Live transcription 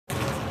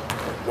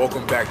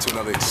Welcome back to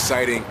another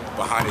exciting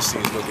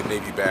behind-the-scenes look at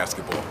Navy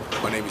basketball.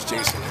 My name is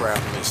Jason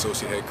Crafton, the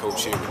associate head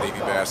coach here with Navy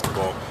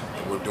basketball,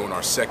 and we're doing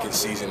our second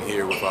season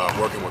here with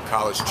working with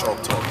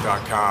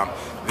collegechalktalk.com.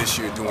 This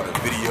year doing a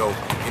video,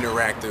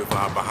 interactive,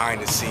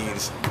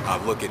 behind-the-scenes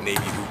look at Navy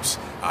hoops.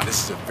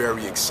 This is a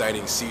very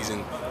exciting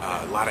season.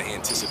 A lot of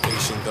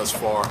anticipation thus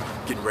far.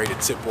 Getting ready to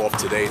tip off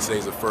today.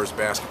 Today's the first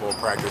basketball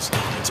practice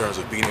in terms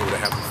of being able to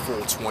have the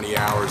full 20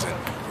 hours,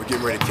 and we're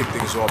getting ready to kick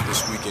things off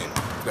this weekend.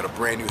 We've got a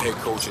brand new head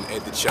coach in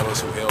Ed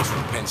DeChellis, who hails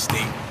from Penn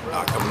State,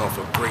 coming off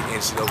a great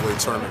NCAA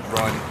tournament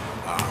run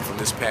from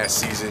this past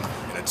season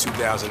and a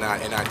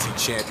 2009 NIT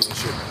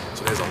championship.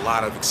 So there's a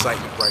lot of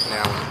excitement right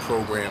now in the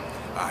program.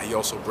 He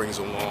also brings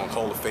along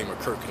Hall of Famer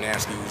Kirk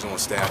Kanaski, who's on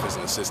staff as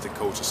an assistant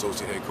coach,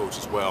 associate head coach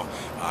as well.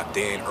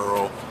 Dan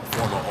Earl,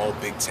 former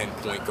All-Big Ten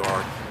point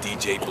guard.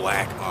 DJ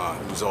Black,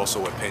 who's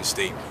also at Penn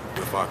State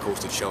with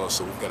Coach DeChellis.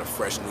 So we've got a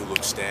fresh,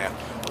 new-look staff,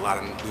 a lot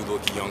of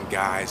new-look young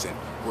guys, and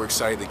we're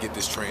excited to get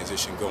this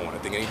transition going. I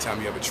think anytime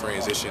you have a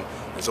transition,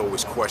 there's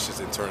always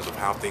questions in terms of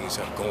how things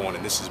have gone,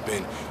 and this has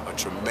been a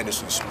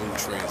tremendously smooth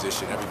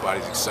transition.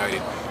 Everybody's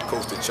excited.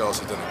 Coach DeChellis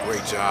has done a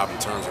great job in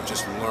terms of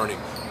just learning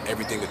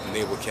everything that the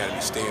Naval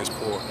Academy stands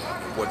for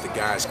and what the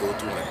guys go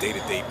through on a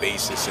day-to-day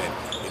basis, and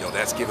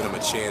that's given them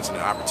a chance and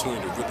an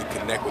opportunity to really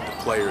connect with the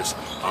players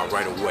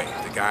right away.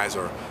 The guys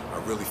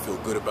I really feel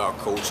good about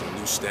Coach and the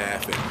new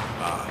staff,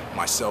 and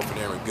myself and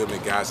Aaron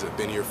Goodman, guys that have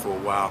been here for a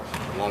while,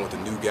 along with the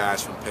new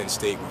guys from Penn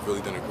State. We've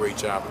really done a great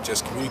job of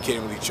just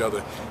communicating with each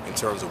other in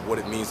terms of what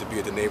it means to be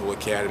at the Naval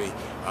Academy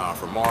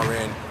from our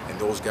end, and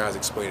those guys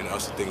explaining to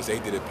us the things they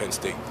did at Penn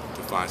State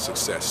to find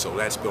success. So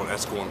that's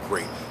going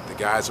great. The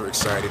guys are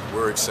excited,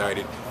 we're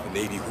excited, the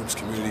Navy Hoops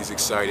community is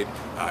excited.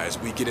 As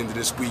we get into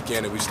this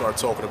weekend and we start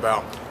talking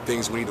about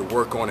things we need to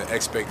work on and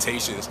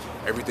expectations,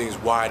 everything's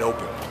wide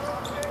open.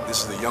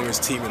 This is the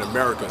youngest team in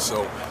America,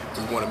 so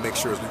we want to make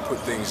sure as we put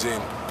things in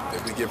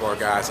that we give our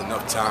guys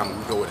enough time and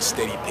we go at a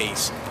steady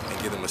pace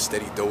and give them a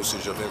steady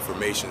dosage of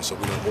information so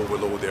we don't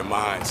overload their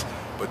minds,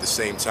 but at the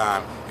same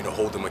time,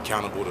 hold them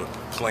accountable to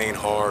playing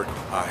hard,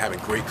 having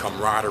great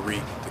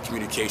camaraderie. The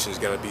communication's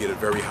got to be at a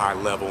very high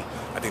level.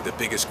 I think the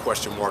biggest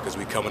question mark as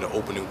we come into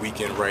opening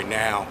weekend right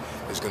now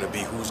is going to be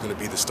who's going to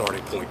be the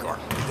starting point guard.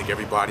 I think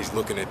everybody's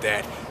looking at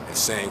that and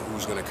saying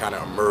who's going to kind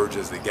of emerge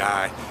as the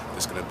guy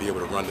that's going to be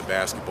able to run the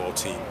basketball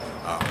team,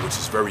 which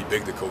is very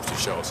big to Coach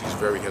DeChellis. He has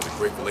a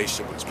great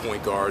relationship with his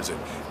point guards, and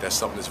that's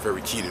something that's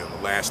very key to him.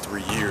 The last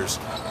 3 years,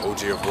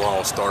 O.J.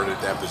 Avral started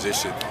at that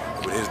position.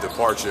 And with his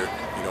departure,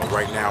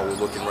 right now we're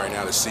looking right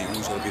now to see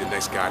who's going to be the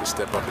next guy to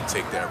step up and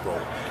take that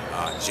role.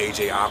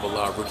 J.J.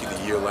 Avila, Rookie of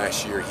the Year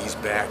last year, he's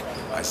back.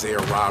 Isaiah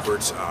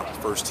Roberts,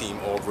 first-team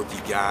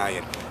All-Rookie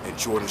guy, and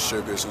Jordan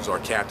Sugars, who's our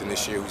captain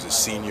this year, who's a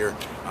senior,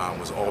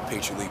 was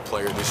All-Patriot League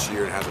player this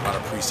year and has a lot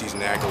of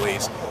preseason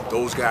accolades.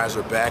 Those guys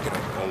are back,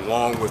 and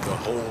along with a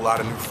whole lot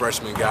of new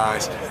freshman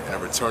guys and a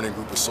returning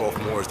group of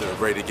sophomores that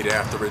are ready to get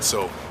after it.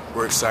 So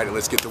we're excited.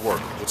 Let's get to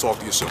work. We'll talk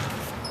to you soon.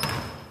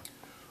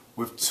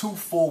 With 2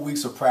 full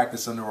weeks of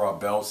practice under our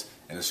belts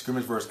and a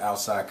scrimmage versus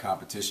outside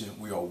competition,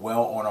 we are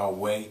well on our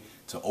way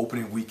to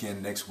opening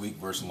weekend next week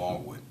versus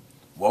Longwood.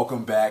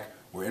 Welcome back.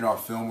 We're in our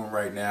film room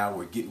right now.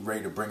 We're getting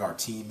ready to bring our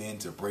team in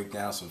to break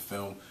down some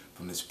film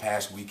from this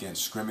past weekend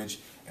scrimmage.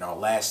 In our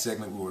last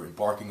segment, we were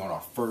embarking on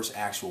our first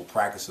actual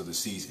practice of the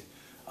season.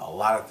 A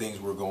lot of things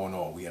were going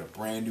on. We had a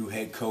brand new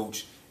head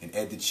coach in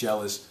Ed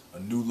DeChellis, a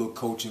new look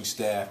coaching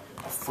staff,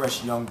 a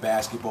fresh young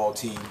basketball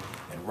team,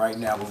 and right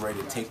now we're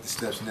ready to take the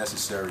steps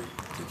necessary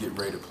to get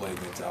ready to play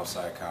against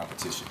outside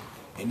competition.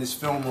 In this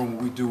film room,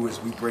 what we do is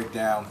we break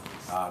down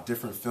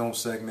different film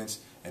segments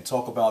and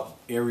talk about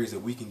areas that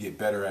we can get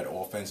better at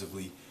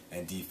offensively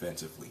and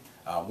defensively.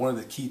 One of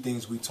the key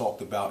things we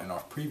talked about in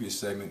our previous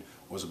segment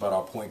was about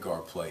our point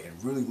guard play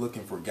and really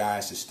looking for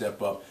guys to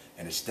step up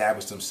and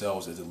establish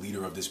themselves as a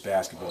leader of this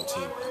basketball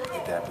team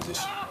at that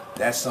position.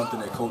 That's something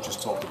that coaches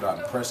talked about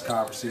in press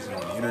conferences and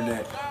on the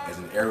internet as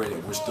an area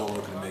that we're still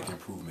looking to make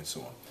improvements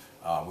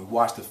on. We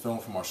watched the film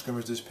from our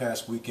scrimmage this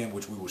past weekend,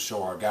 which we will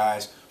show our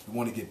guys. We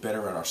want to get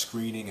better at our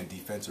screening and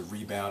defensive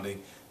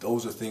rebounding.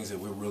 Those are things that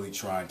we're really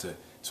trying to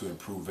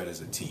improve at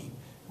as a team.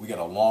 We got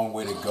a long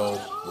way to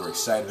go. We're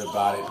excited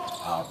about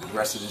it. The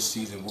rest of this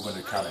season, we're going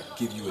to kind of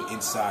give you an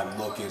inside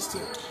look as to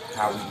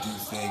how we do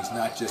things,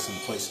 not just in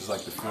places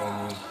like the film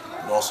room,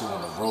 but also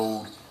on the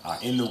road,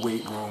 in the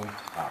weight room,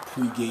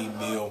 pre-game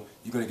meal.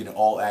 You're going to get an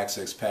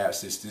all-access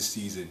pass this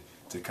season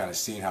to kind of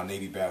seeing how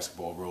Navy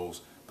basketball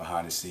rolls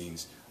behind the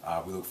scenes.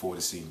 We look forward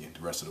to seeing you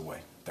the rest of the way.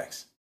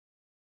 Thanks.